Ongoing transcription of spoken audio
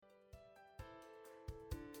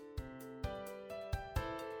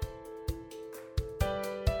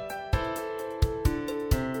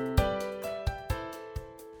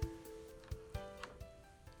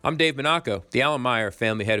I'm Dave Monaco, the Alan Meyer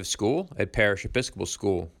Family Head of School at Parish Episcopal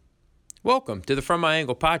School. Welcome to the From My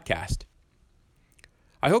Angle podcast.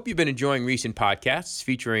 I hope you've been enjoying recent podcasts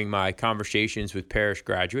featuring my conversations with parish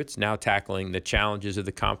graduates now tackling the challenges of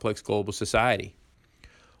the complex global society.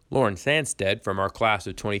 Lauren Sandstead from our class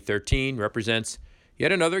of 2013 represents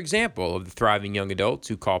yet another example of the thriving young adults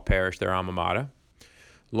who call parish their alma mater.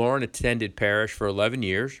 Lauren attended parish for 11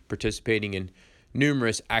 years, participating in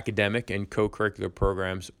numerous academic and co-curricular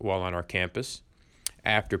programs while on our campus.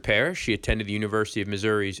 After parish, she attended the University of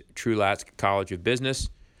Missouri's Trulatsk College of Business.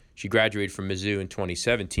 She graduated from Mizzou in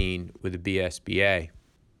 2017 with a BSBA.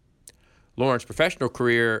 Lauren's professional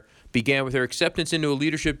career began with her acceptance into a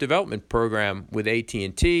leadership development program with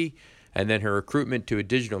AT&T, and then her recruitment to a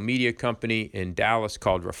digital media company in Dallas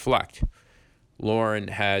called Reflect. Lauren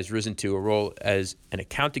has risen to a role as an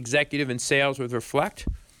account executive in sales with Reflect,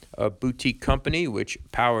 a boutique company which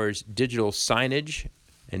powers digital signage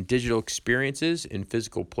and digital experiences in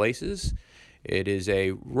physical places. It is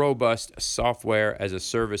a robust software as a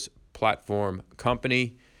service platform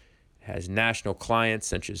company. It has national clients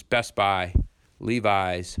such as Best Buy,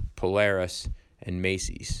 Levi's, Polaris, and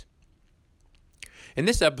Macy's. In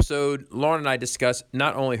this episode, Lauren and I discuss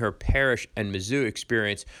not only her parish and Mizzou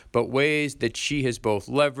experience, but ways that she has both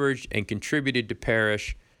leveraged and contributed to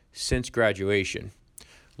parish since graduation.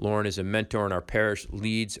 Lauren is a mentor in our Parish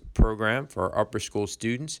Leads program for our upper school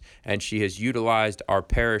students, and she has utilized our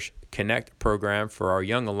Parish Connect program for our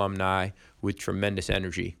young alumni with tremendous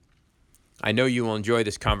energy. I know you will enjoy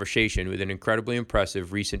this conversation with an incredibly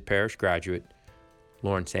impressive recent parish graduate,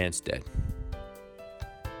 Lauren Sandstead.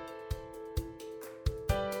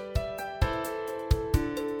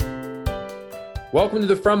 Welcome to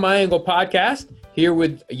the From My Angle podcast, here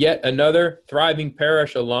with yet another thriving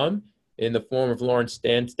parish alum in the form of Lauren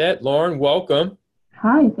Sandstead. Lauren, welcome.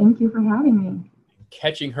 Hi, thank you for having me.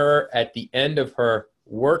 Catching her at the end of her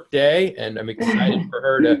work day, and I'm excited for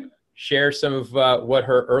her to share some of what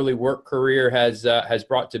her early work career has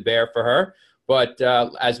brought to bear for her. But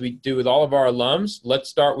as we do with all of our alums, let's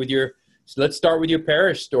start with your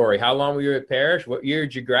parish story. How long were you at parish? What year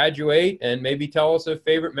did you graduate? And maybe tell us a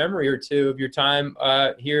favorite memory or two of your time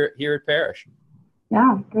here at parish.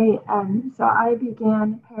 Yeah, great. So I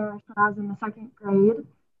began parish when I was in the second grade,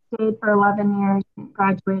 stayed for 11 years, and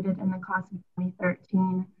graduated in the class of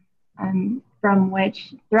 2013, from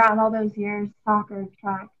which throughout all those years, soccer,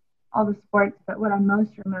 track, all the sports, but what I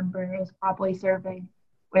most remember is probably serving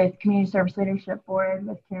with Community Service Leadership Board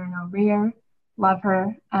with Karen O'Rear. Love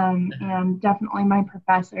her, and definitely my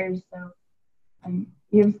professors. So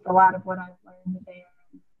used a lot of what I've learned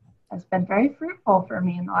there. Has been very fruitful for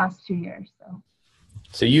me in the last 2 years.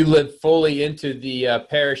 So you lived fully into the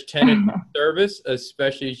parish tenant service,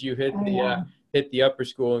 especially as you hit the upper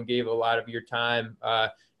school and gave a lot of your time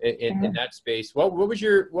in that space. What was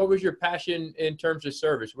your passion in terms of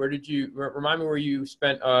service? Where did you remind me where you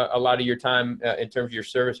spent a lot of your time in terms of your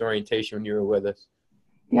service orientation when you were with us?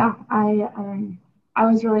 Yeah, I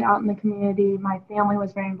was really out in the community. My family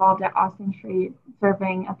was very involved at Austin Street,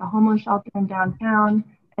 serving at the homeless shelter in downtown,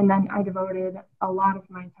 and then I devoted a lot of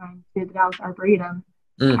my time to the Dallas Arboretum.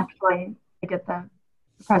 Actually, to get the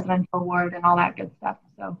presidential award and all that good stuff.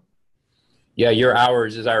 So, yeah, your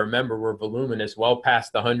hours, as I remember, were voluminous, well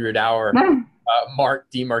past the 100-hour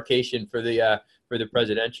demarcation for the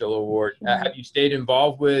presidential award. Have you stayed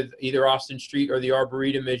involved with either Austin Street or the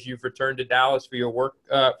Arboretum as you've returned to Dallas for your work,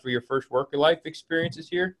 for your first work life experiences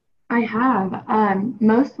here? I have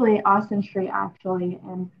mostly Austin Street actually,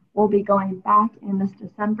 and we'll be going back in this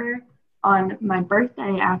December on my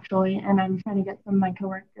birthday, actually, and I'm trying to get some of my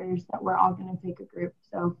coworkers that we're all going to take a group.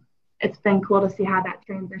 So it's been cool to see how that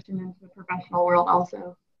transitioned into the professional world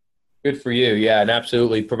also. Good for you. Yeah, and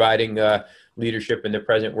absolutely providing leadership in the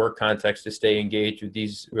present work context to stay engaged with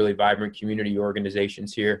these really vibrant community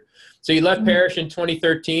organizations here. So you left parish in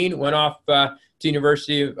 2013, went off to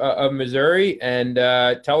University of Missouri, and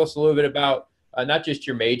tell us a little bit about not just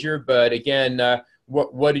your major, but again,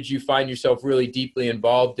 what did you find yourself really deeply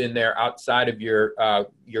involved in there outside of your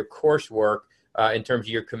coursework in terms of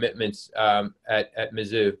your commitments at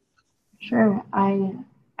Mizzou? Sure,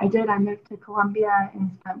 I did. I moved to Columbia and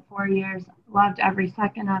spent 4 years. Loved every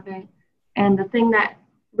second of it. And the thing that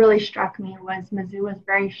really struck me was Mizzou was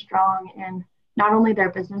very strong in not only their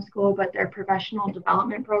business school but their professional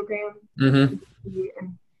development program. Mm-hmm.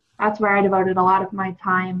 And that's where I devoted a lot of my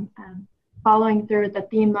time, following through the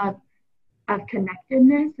theme of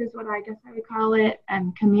connectedness is what I guess I would call it,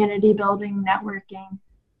 and community building, networking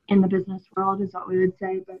in the business world is what we would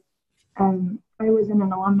say. But I was in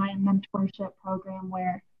an alumni mentorship program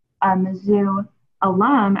where a Mizzou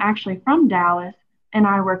alum, actually from Dallas, and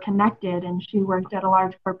I were connected, and she worked at a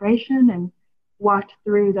large corporation and walked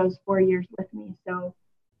through those 4 years with me. So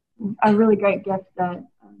a really great gift that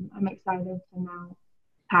I'm excited to now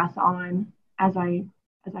pass on as I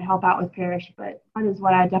help out with Parish. But that is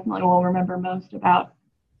what I definitely will remember most about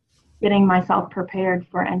getting myself prepared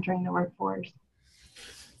for entering the workforce.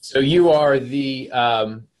 So you are the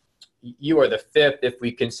fifth, if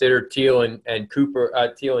we consider Teal and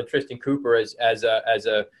Cooper, Teal and Tristan Cooper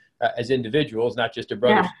as individuals, not just a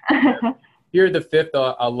brother. Yeah. You're the fifth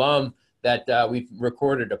alum that we've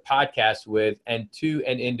recorded a podcast with, and to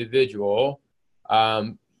an individual,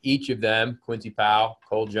 each of them, Quincy Powell,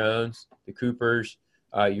 Cole Jones, the Coopers,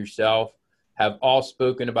 yourself, have all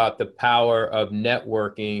spoken about the power of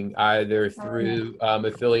networking, either through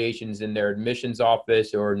affiliations in their admissions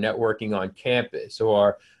office or networking on campus,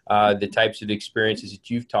 or the types of experiences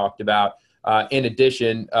that you've talked about. In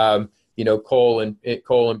addition, Cole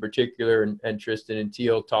in particular and Tristan and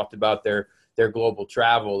Teal talked about their global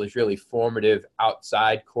travel is really formative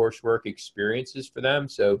outside coursework experiences for them.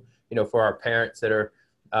 So, for our parents that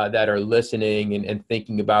are listening and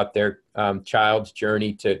thinking about their child's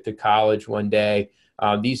journey to college one day,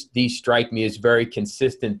 these strike me as very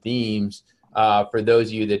consistent themes for those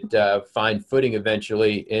of you that find footing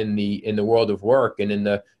eventually in the world of work and in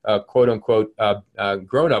the quote unquote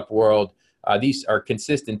grown-up world. These are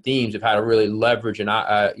consistent themes of how to really leverage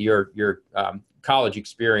your college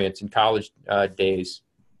experience and college days.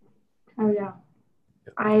 Oh yeah,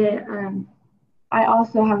 I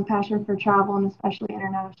also have a passion for travel, and especially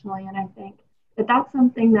internationally, and I think that that's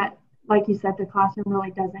something that, like you said, the classroom really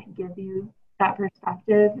doesn't give you that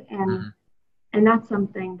perspective, and that's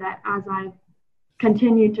something that as I've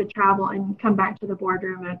continued to travel and come back to the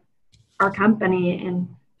boardroom at our company and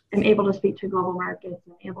am able to speak to global markets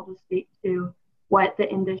and able to speak to what the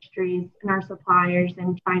industries and our suppliers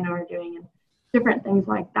in China are doing and different things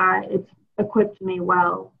like that, it's equipped me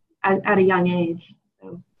well at a young age.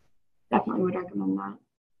 So definitely would recommend that.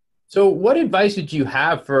 So what advice would you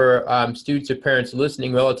have for students or parents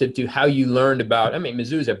listening relative to how you learned about,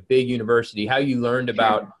 Mizzou is a big university, how you learned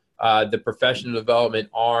about the professional development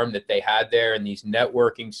arm that they had there and these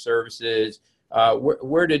networking services?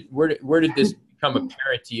 Where did this become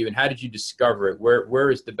apparent to you, and how did you discover it?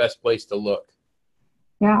 Where is the best place to look?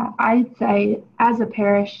 Yeah, I'd say as a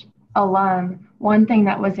Parish alum, one thing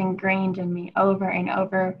that was ingrained in me over and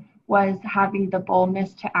over was having the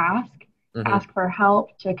boldness to ask for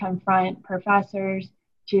help, to confront professors,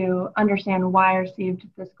 to understand why I received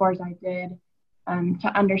the scores I did,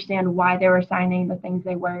 to understand why they were signing the things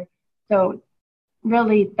they were. So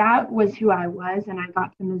really, that was who I was, and I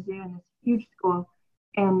got to Mizzou in this huge school.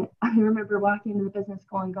 And I remember walking into the business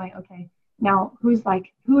school and going, okay, now who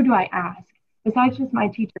do I ask? Besides just my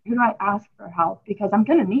teacher, who do I ask for help? Because I'm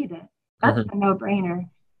going to need it. That's a no-brainer.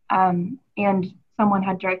 And someone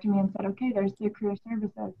had directed me and said, okay, there's the career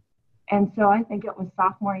services. And so I think it was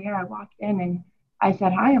sophomore year, I walked in and I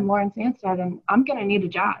said, hi, I'm Lauren Sandstead, and I'm going to need a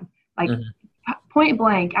job. Point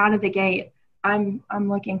blank, out of the gate, I'm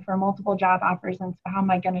looking for multiple job offers. And so how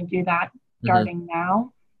am I going to do that starting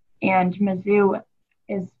now? And Mizzou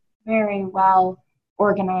is very well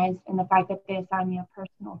organized in the fact that they assign me a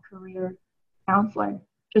personal career counselor,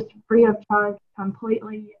 just free of charge,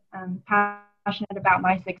 completely passionate about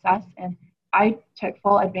my success. And I took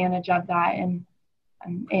full advantage of that, and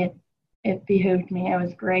it behooved me. It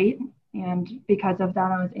was great. And because of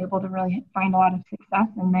that, I was able to really find a lot of success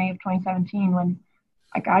in May of 2017 when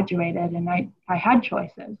I graduated, and I had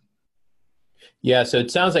choices. Yeah, so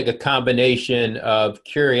it sounds like a combination of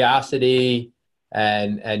curiosity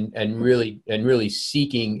and really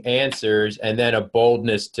seeking answers, and then a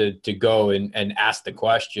boldness to go and ask the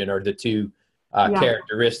question, or the two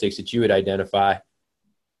characteristics that you would identify.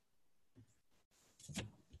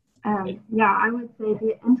 I would say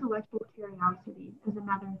the intellectual curiosity is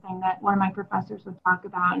another thing that one of my professors would talk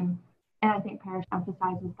about, and I think Parish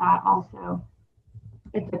emphasizes that also.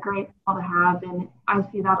 It's a great skill to have, and I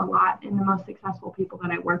see that a lot in the most successful people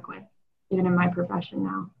that I work with, even in my profession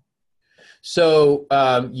now. So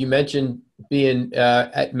you mentioned being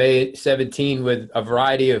at May 17 with a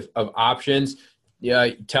variety of options.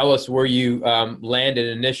 Tell us where you landed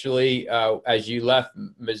initially as you left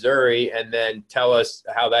Missouri, and then tell us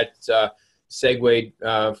how that segued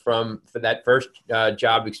for that first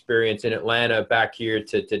job experience in Atlanta back here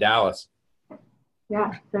to Dallas.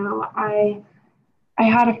 Yeah, so I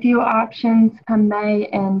had a few options come May,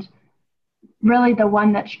 and really the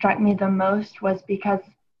one that struck me the most was because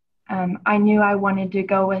I knew I wanted to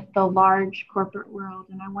go with the large corporate world,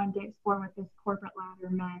 and I wanted to explore what this corporate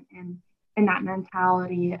ladder meant, and that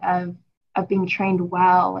mentality of of being trained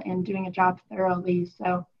well and doing a job thoroughly.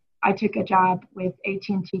 So I took a job with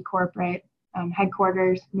AT&T corporate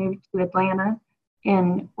headquarters, moved to Atlanta,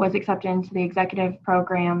 and was accepted into the executive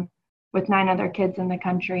program with 9 other kids in the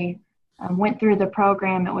country. Went through the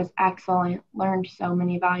program. It was excellent, learned so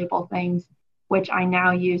many valuable things, which I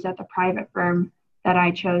now use at the private firm that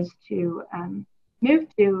I chose to move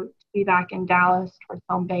to be back in Dallas towards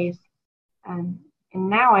home base. And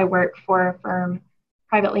now I work for a firm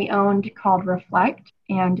privately owned called Reflect,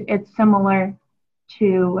 and it's similar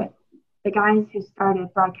to the guys who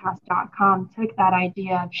started broadcast.com took that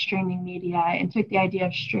idea of streaming media and took the idea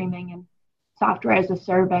of streaming and software as a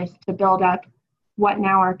service to build up what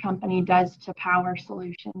now our company does to power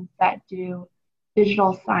solutions that do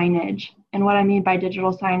digital signage. And what I mean by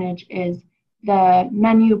digital signage is the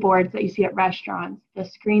menu boards that you see at restaurants, the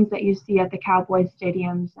screens that you see at the Cowboys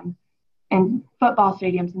stadiums and football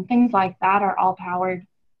stadiums and things like that are all powered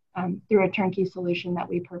through a turnkey solution that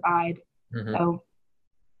we provide. Mm-hmm. So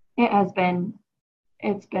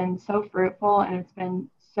it's been so fruitful, and it's been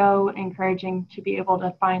so encouraging to be able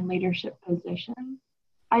to find leadership positions,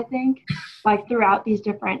 I think, like throughout these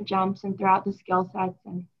different jumps and throughout the skill sets.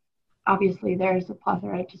 And obviously there's a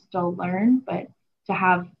plethora to still learn, but to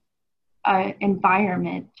have an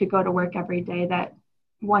environment to go to work every day that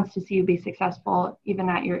wants to see you be successful, even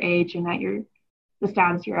at your age and at the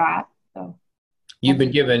status you're at. So you've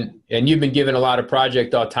been given a lot of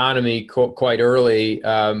project autonomy quite early,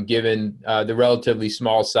 given the relatively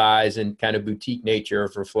small size and kind of boutique nature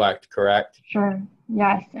of Reflect, correct? Sure.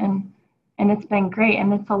 Yes. And it's been great.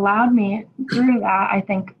 And it's allowed me through that, I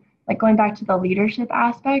think, like going back to the leadership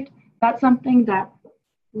aspect, that's something that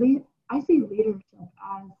I see leadership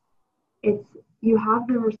as you have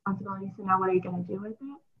the responsibility, so now what are you going to do with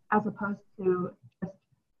it? As opposed to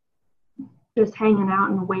just hanging out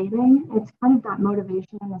and waiting. It's kind of that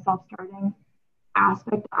motivation and the self-starting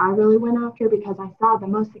aspect that I really went after, because I saw the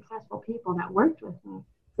most successful people that worked with me,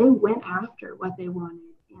 they went after what they wanted.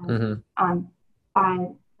 And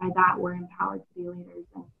by that, we're empowered to be leaders.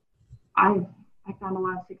 And I found a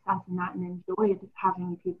lot of success in that and enjoyed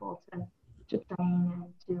having people to train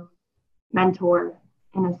and to mentor,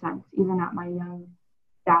 in a sense, even at my young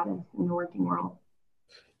status in the working world.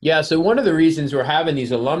 Yeah, so one of the reasons we're having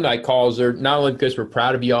these alumni calls are not only because we're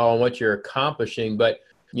proud of you all and what you're accomplishing, but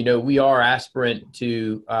we are aspirant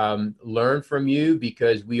to learn from you,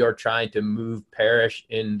 because we are trying to move Parrish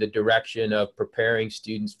in the direction of preparing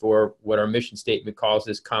students for what our mission statement calls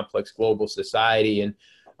this complex global society. And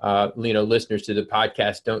listeners to the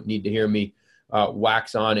podcast don't need to hear me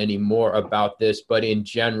wax on any more about this, but in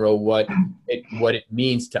general, what it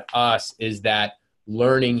means to us is that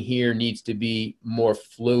learning here needs to be more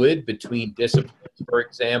fluid between disciplines, for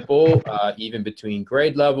example, even between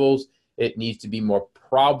grade levels. It needs to be more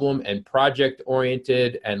problem and project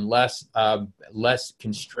oriented and less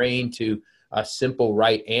constrained to simple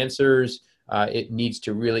right answers. It needs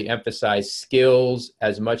to really emphasize skills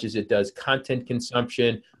as much as it does content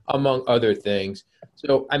consumption, among other things.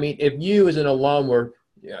 So, I mean, if you as an alum were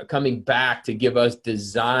coming back to give us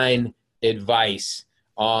design advice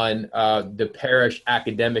on the Parrish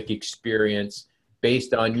academic experience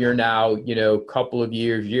based on your now, couple of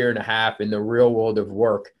years, year and a half in the real world of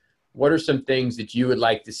work, what are some things that you would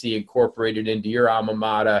like to see incorporated into your alma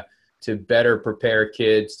mater to better prepare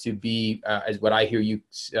kids to be, as what I hear you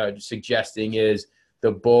suggesting is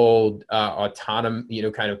the bold,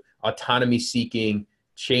 autonomy-seeking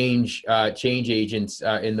change agents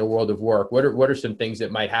in the world of work? What are some things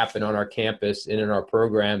that might happen on our campus and in our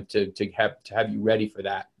program to have you ready for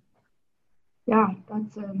that? Yeah,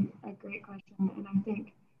 that's a great question, and I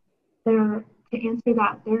think to answer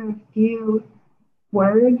that, there are a few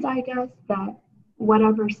words, I guess, that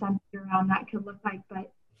whatever centered around that could look like. But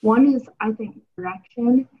one is, I think,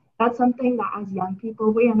 direction. That's something that as young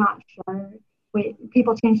people, we are not sure.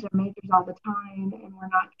 People change their majors all the time, and we're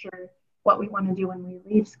not sure what we want to do when we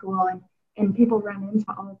leave school. And people run into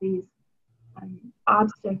all of these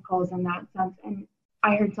obstacles in that sense. And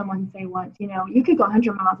I heard someone say once, you could go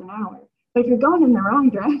 100 miles an hour, but if you're going in the wrong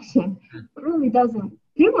direction, it really doesn't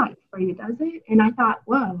do much for you, does it? And I thought,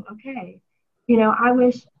 whoa, okay. I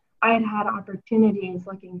wish I had had opportunities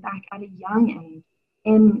looking back at a young age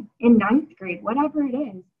in ninth grade, whatever it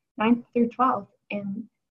is, 9th through 12th, in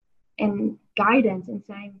guidance and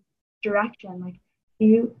saying direction. Like,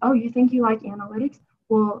 you think you like analytics?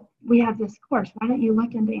 Well, we have this course. Why don't you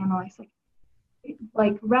look into analytics?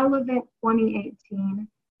 Like relevant 2018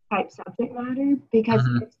 type subject matter, because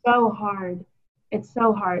it's so hard. It's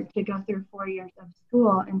so hard to go through 4 years of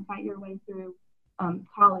school and fight your way through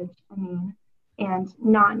college. and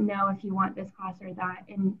not know if you want this class or that.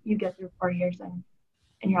 And you get through 4 years and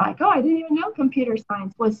you're like, oh, I didn't even know computer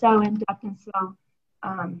science was so in depth and so,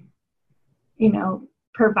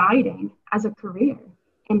 providing as a career.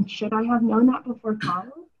 And should I have known that before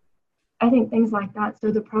college? I think things like that.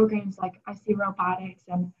 So the programs like I see robotics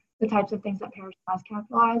and the types of things that Parrish has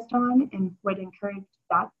capitalized on and would encourage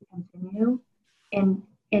that to continue in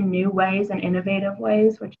new ways and innovative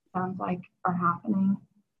ways, which sounds like are happening.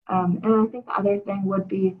 And I think the other thing would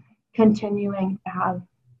be continuing to have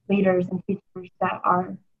leaders and teachers that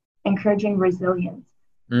are encouraging resilience.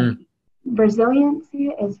 Resiliency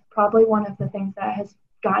is probably one of the things that has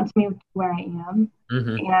gotten to me to where I am.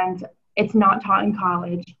 And it's not taught in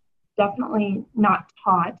college, definitely not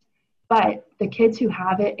taught, but the kids who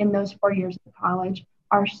have it in those 4 years of college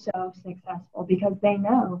are so successful because they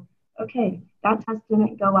know, okay, that test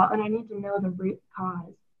didn't go well, and I need to know the root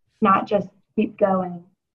cause, not just keep going.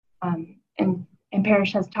 And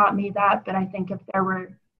Parrish has taught me that, but I think if there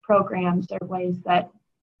were programs or ways that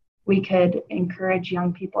we could encourage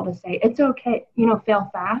young people to say, it's okay, fail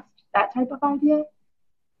fast, that type of idea,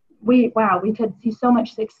 we could see so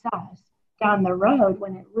much success down the road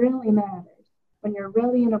when it really matters, when you're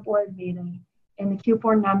really in a board meeting and the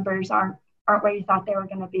Q4 numbers aren't where you thought they were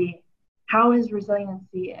going to be. How is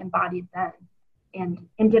resiliency embodied then?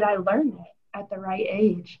 And did I learn it at the right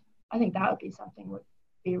age? I think that would be something would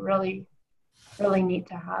be really, really neat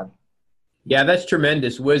to have. Yeah, that's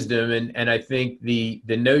tremendous wisdom. And I think the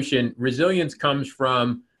notion, resilience comes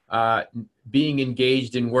from being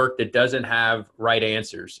engaged in work that doesn't have right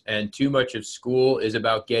answers. And too much of school is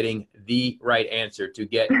about getting the right answer to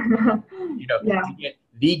get, to get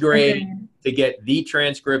the grade, to get the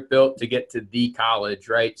transcript built, to get to the college,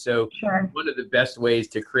 right? So one of the best ways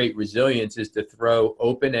to create resilience is to throw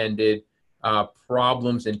open-ended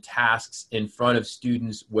problems and tasks in front of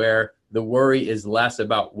students where the worry is less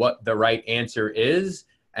about what the right answer is,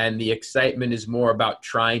 and the excitement is more about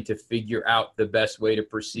trying to figure out the best way to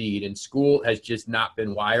proceed. And school has just not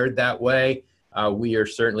been wired that way. We are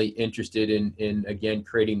certainly interested in again,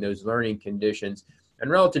 creating those learning conditions. And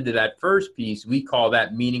relative to that first piece, we call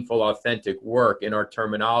that meaningful, authentic work in our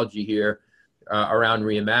terminology here around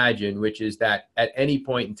Reimagine, which is that at any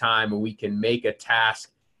point in time we can make a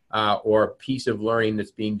task or a piece of learning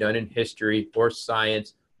that's being done in history or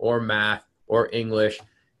science or math or English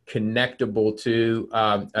connectable to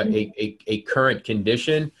a current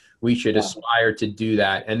condition, we should aspire to do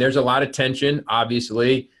that. And there's a lot of tension,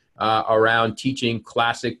 obviously, around teaching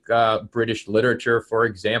classic British literature, for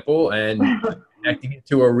example, and connecting it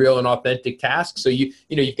to a real and authentic task. So you've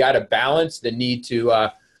got to balance the need to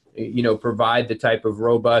provide the type of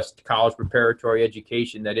robust college preparatory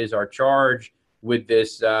education that is our charge, with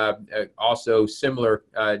this also similar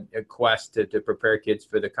quest to prepare kids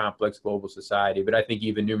for the complex global society. But I think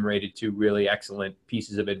you've enumerated two really excellent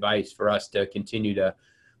pieces of advice for us to continue to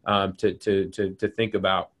think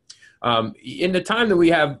about. In the time that we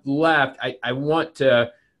have left, I want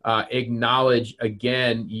to acknowledge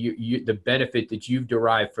again the benefit that you've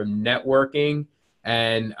derived from networking,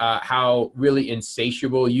 and how really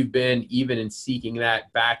insatiable you've been even in seeking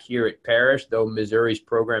that back here at Parrish, though Missouri's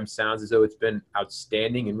program sounds as though it's been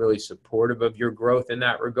outstanding and really supportive of your growth in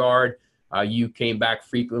that regard. You came back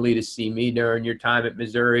frequently to see me during your time at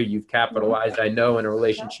Missouri. You've capitalized, I know, in a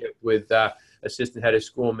relationship with Assistant Head of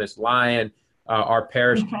School, Miss Lyon, our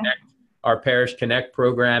Parrish Connect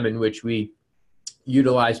program, in which we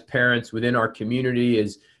utilize parents within our community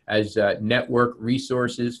as network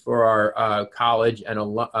resources for our college and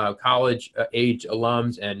college age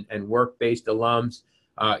alums and work-based alums.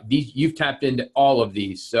 You've tapped into all of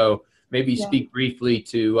these. So maybe speak briefly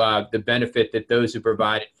to the benefit that those have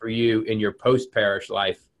provided for you in your post-Parrish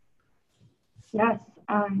life. Yes.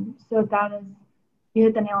 So that is, you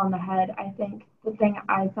hit the nail on the head. I think the thing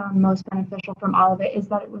I found most beneficial from all of it is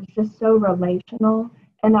that it was just so relational.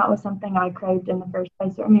 And that was something I craved in the first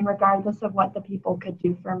place. I mean, regardless of what the people could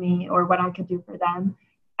do for me or what I could do for them,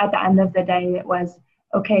 at the end of the day, it was,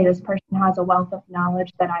 okay, this person has a wealth of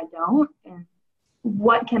knowledge that I don't. And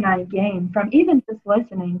what can I gain from even just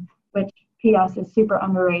listening, which PS is super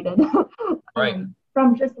underrated, right.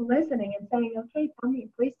 From just listening and saying, okay,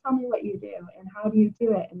 please tell me what you do and how do you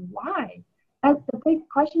do it and why? That's the big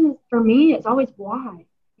question is, for me, it's always why.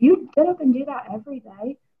 You get up and do that every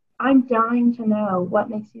day. I'm dying to know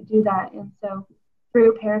what makes you do that. And so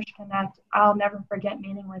through Parrish Connect, I'll never forget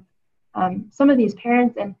meeting with some of these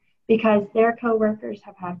parents, and because their coworkers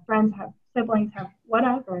have had friends, have siblings, have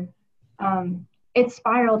whatever, it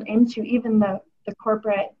spiraled into even the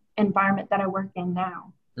corporate environment that I work in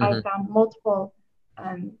now. I found multiple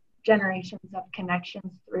generations of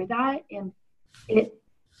connections through that. And it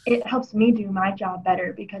it helps me do my job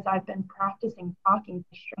better because I've been practicing talking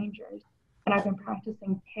to strangers and I've been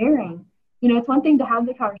practicing caring. It's one thing to have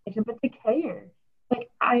the conversation, but to care. Like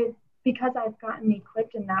because I've gotten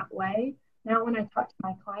equipped in that way, now when I talk to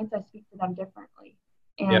my clients, I speak to them differently.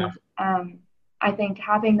 And Yeah. I think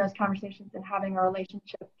having those conversations and having a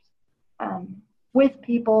relationship with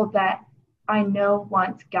people that I know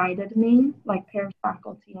once guided me, like parish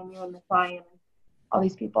faculty and you and Miss Lyon and all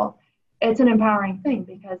these people, it's an empowering thing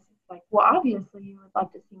because it's like, well, obviously you would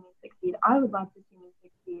love to see me succeed. I would love to see me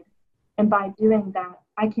succeed. And by doing that,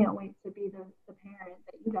 I can't wait to be the parent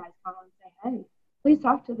that you guys call and say, hey, please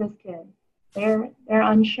talk to this kid. They're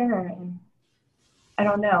unsure. And I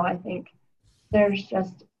don't know. I think there's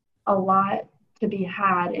just a lot to be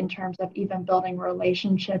had in terms of even building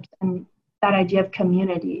relationships and that idea of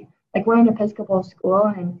community. Like we're an Episcopal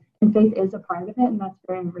school and faith is a part of it and that's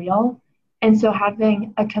very real. And so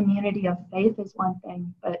having a community of faith is one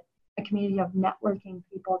thing, but a community of networking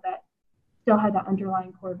people that still have that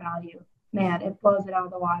underlying core value, man, it blows it out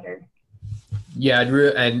of the water. Yeah,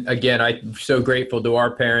 and again, I'm so grateful to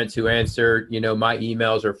our parents who answer, my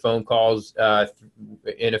emails or phone calls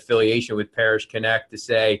in affiliation with Parish Connect to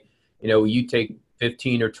say, will you take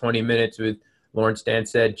 15 or 20 minutes with Lauren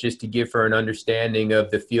Stansted just to give her an understanding of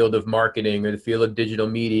the field of marketing or the field of digital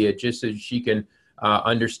media, just so she can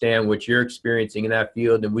understand what you're experiencing in that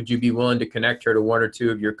field, and would you be willing to connect her to one or two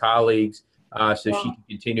of your colleagues so she can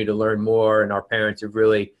continue to learn more? And our parents have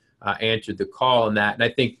really answered the call on that, and I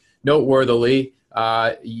think noteworthily,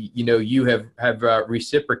 you have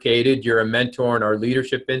reciprocated. You're a mentor in our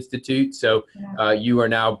Leadership Institute, so you are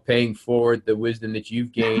now paying forward the wisdom that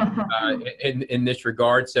you've gained in this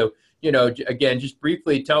regard. So, again, just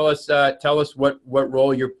briefly tell us what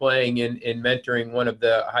role you're playing in mentoring one of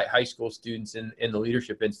the high school students in the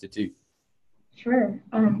Leadership Institute. Sure.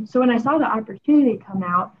 So when I saw the opportunity come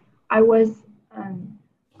out, I was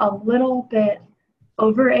a little bit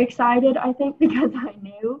overexcited, I think, because I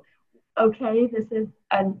knew, okay, this is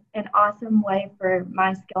an awesome way for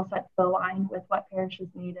my skill set to align with what parish is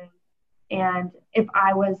needing. And if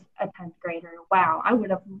I was a 10th grader, wow, I would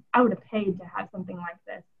have paid to have something like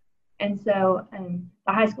this. And so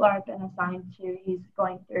the high schooler I've been assigned to, he's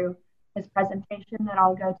going through his presentation that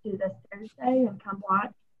I'll go to this Thursday and come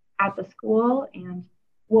watch at the school, and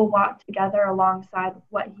we'll walk together alongside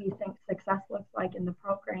what he thinks success looks like in the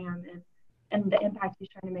program and the impact he's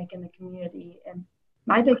trying to make in the community. And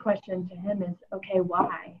my big question to him is, okay,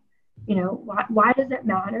 why? Why does it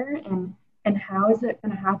matter? And how is it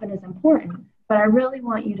going to happen is important. But I really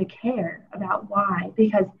want you to care about why,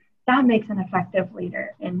 because that makes an effective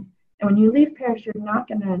leader. And when you leave parish, you're not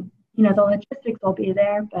going to, the logistics will be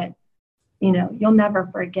there, but, you'll never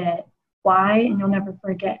forget why, and you'll never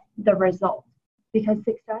forget the result. Because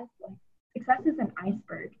success is an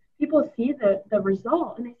iceberg. People see the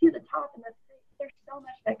result and they see the top, and there's so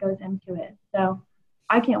much that goes into it. So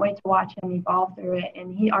I can't wait to watch him evolve through it.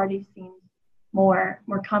 And he already seems more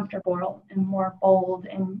comfortable and more bold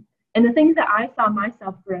and the things that I saw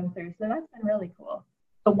myself grow through. So that's been really cool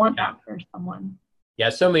to want that for someone. Yeah,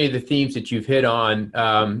 so many of the themes that you've hit on,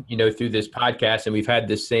 through this podcast, and we've had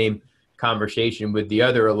this same conversation with the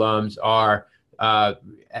other alums, are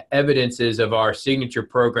evidences of our signature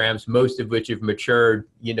programs, most of which have matured,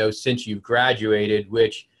 since you've graduated,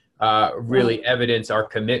 which really evidence our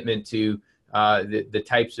commitment to the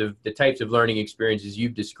types of learning experiences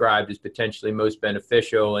you've described as potentially most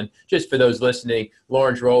beneficial. And just for those listening,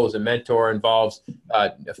 Lauren's role as a mentor involves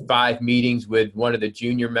 5 meetings with one of the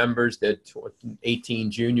junior members, the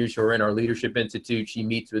 18 juniors who are in our Leadership Institute. She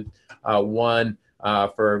meets with one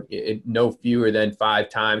for no fewer than 5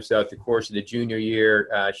 times throughout the course of the junior year.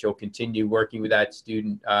 She'll continue working with that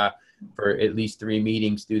student for at least 3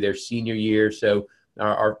 meetings through their senior year. So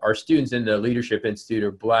our students in the Leadership Institute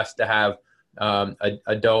are blessed to have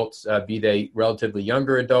adults, be they relatively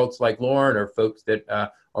younger adults like Lauren, or folks that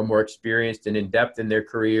are more experienced and in-depth in their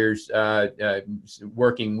careers,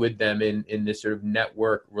 working with them in this sort of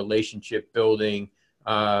network relationship building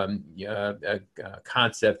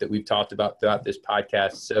concept that we've talked about throughout this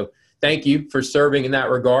podcast. So thank you for serving in that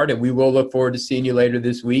regard, and we will look forward to seeing you later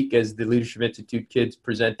this week as the Leadership Institute kids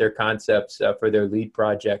present their concepts for their lead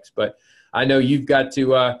projects. But I know you've got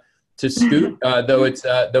to scoot, though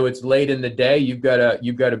it's late in the day. You've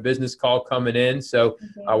got a business call coming in, so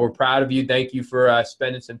we're proud of you. Thank you for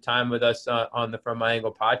spending some time with us on the From My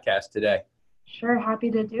Angle podcast today. Sure, happy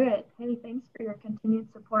to do it. Hey, thanks for your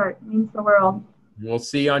continued support. It means the world. We'll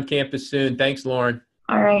see you on campus soon. Thanks, Lauren.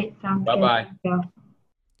 All right, sounds good. Bye-bye.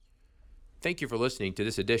 Thank you for listening to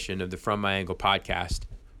this edition of the From My Angle podcast.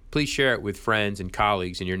 Please share it with friends and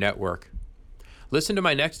colleagues in your network. Listen to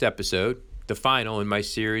my next episode, the final in my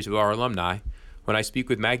series with our alumni, when I speak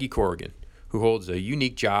with Maggie Corrigan, who holds a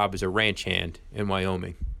unique job as a ranch hand in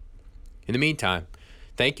Wyoming. In the meantime,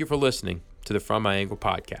 thank you for listening to the From My Angle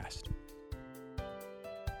podcast.